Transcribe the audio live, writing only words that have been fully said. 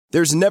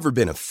There's never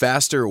been a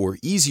faster or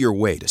easier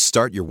way to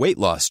start your weight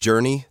loss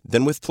journey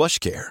than with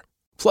PlushCare.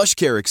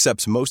 PlushCare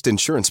accepts most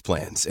insurance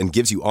plans and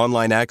gives you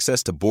online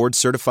access to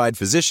board-certified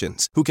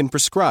physicians who can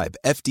prescribe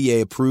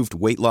FDA-approved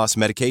weight loss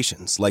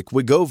medications like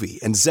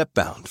Wegovy and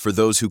Zepbound for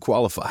those who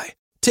qualify.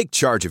 Take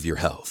charge of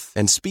your health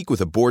and speak with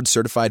a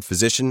board-certified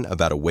physician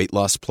about a weight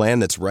loss plan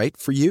that's right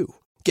for you.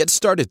 Get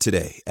started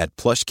today at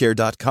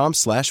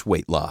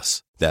plushcare.com/weight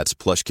loss. That's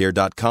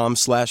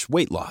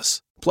plushcare.com/weight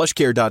loss.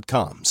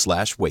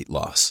 plushcare.com/weight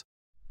loss.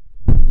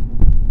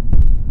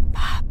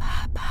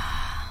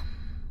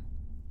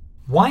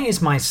 Why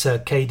is my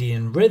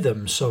circadian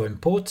rhythm so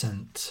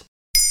important?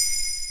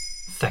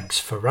 Thanks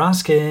for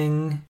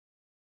asking.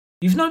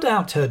 You've no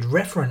doubt heard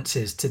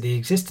references to the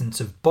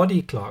existence of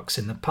body clocks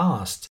in the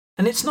past,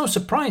 and it's no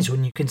surprise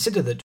when you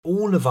consider that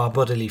all of our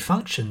bodily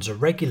functions are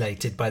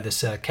regulated by the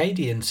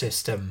circadian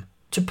system.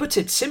 To put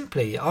it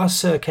simply, our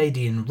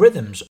circadian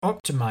rhythms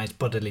optimize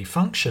bodily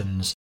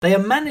functions. They are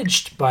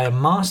managed by a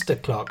master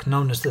clock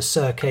known as the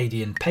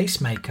circadian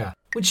pacemaker,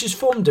 which is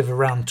formed of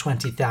around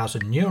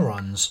 20,000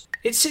 neurons.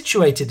 It's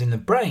situated in the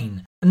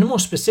brain, and more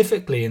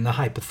specifically in the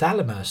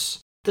hypothalamus.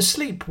 The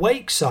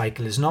sleep-wake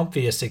cycle is an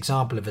obvious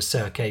example of a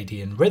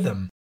circadian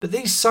rhythm, but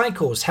these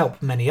cycles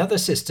help many other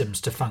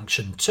systems to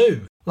function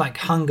too, like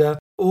hunger,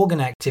 organ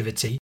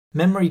activity,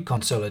 memory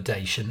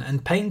consolidation,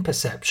 and pain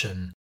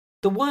perception.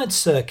 The word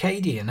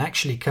circadian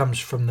actually comes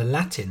from the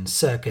Latin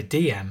circa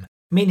diem,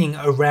 meaning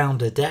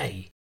around a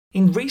day.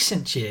 In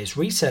recent years,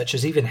 research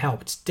has even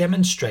helped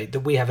demonstrate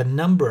that we have a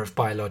number of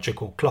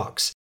biological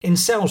clocks in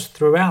cells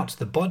throughout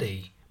the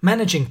body,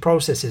 managing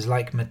processes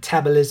like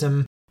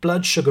metabolism,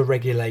 blood sugar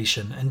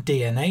regulation, and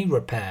DNA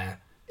repair.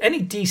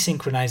 Any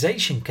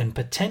desynchronization can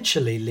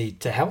potentially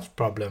lead to health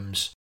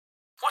problems.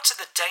 What are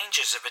the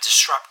dangers of a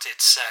disrupted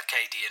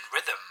circadian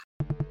rhythm?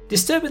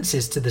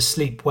 Disturbances to the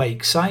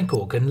sleep-wake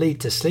cycle can lead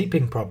to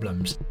sleeping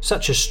problems,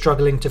 such as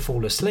struggling to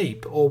fall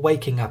asleep or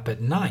waking up at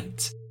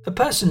night. A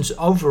person's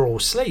overall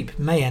sleep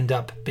may end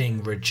up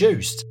being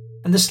reduced,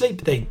 and the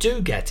sleep they do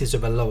get is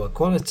of a lower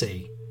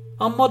quality.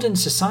 Our modern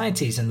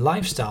societies and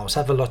lifestyles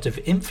have a lot of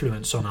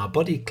influence on our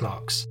body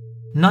clocks.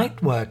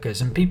 Night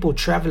workers and people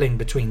travelling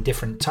between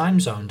different time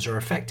zones are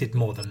affected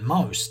more than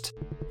most.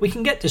 We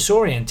can get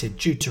disoriented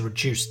due to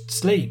reduced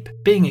sleep,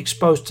 being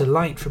exposed to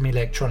light from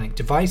electronic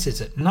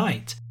devices at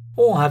night,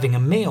 or having a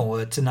meal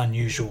at an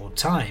unusual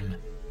time.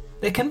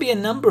 There can be a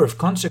number of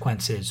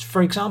consequences,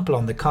 for example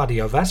on the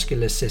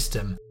cardiovascular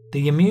system,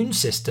 the immune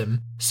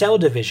system, cell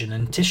division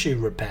and tissue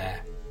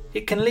repair.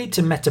 It can lead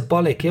to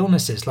metabolic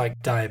illnesses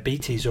like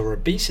diabetes or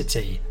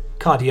obesity,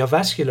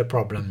 cardiovascular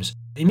problems,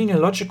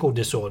 immunological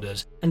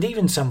disorders, and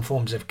even some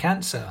forms of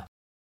cancer.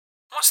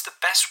 What's the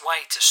best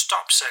way to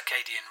stop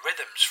circadian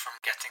rhythms from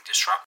getting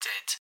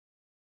disrupted?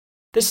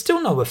 There's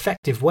still no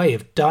effective way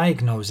of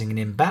diagnosing an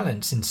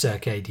imbalance in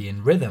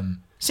circadian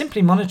rhythm.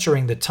 Simply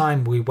monitoring the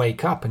time we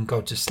wake up and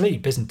go to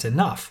sleep isn't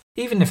enough,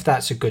 even if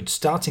that's a good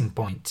starting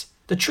point.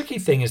 The tricky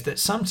thing is that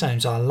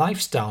sometimes our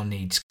lifestyle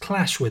needs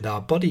clash with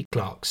our body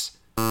clocks.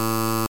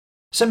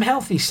 Some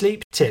healthy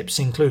sleep tips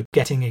include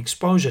getting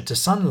exposure to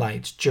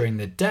sunlight during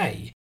the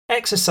day,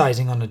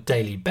 exercising on a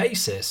daily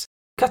basis,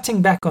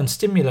 cutting back on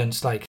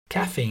stimulants like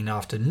caffeine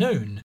after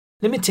noon,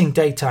 limiting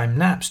daytime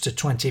naps to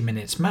 20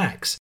 minutes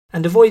max,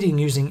 and avoiding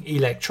using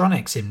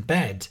electronics in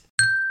bed.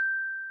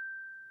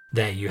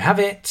 There you have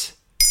it.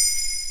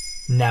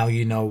 Now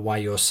you know why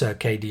your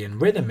circadian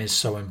rhythm is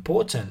so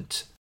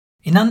important.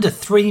 In under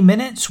 3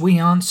 minutes, we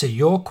answer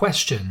your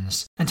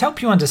questions and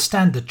help you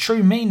understand the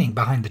true meaning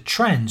behind the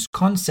trends,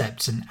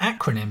 concepts, and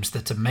acronyms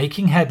that are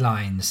making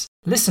headlines.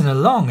 Listen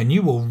along and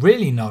you will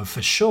really know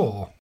for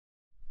sure.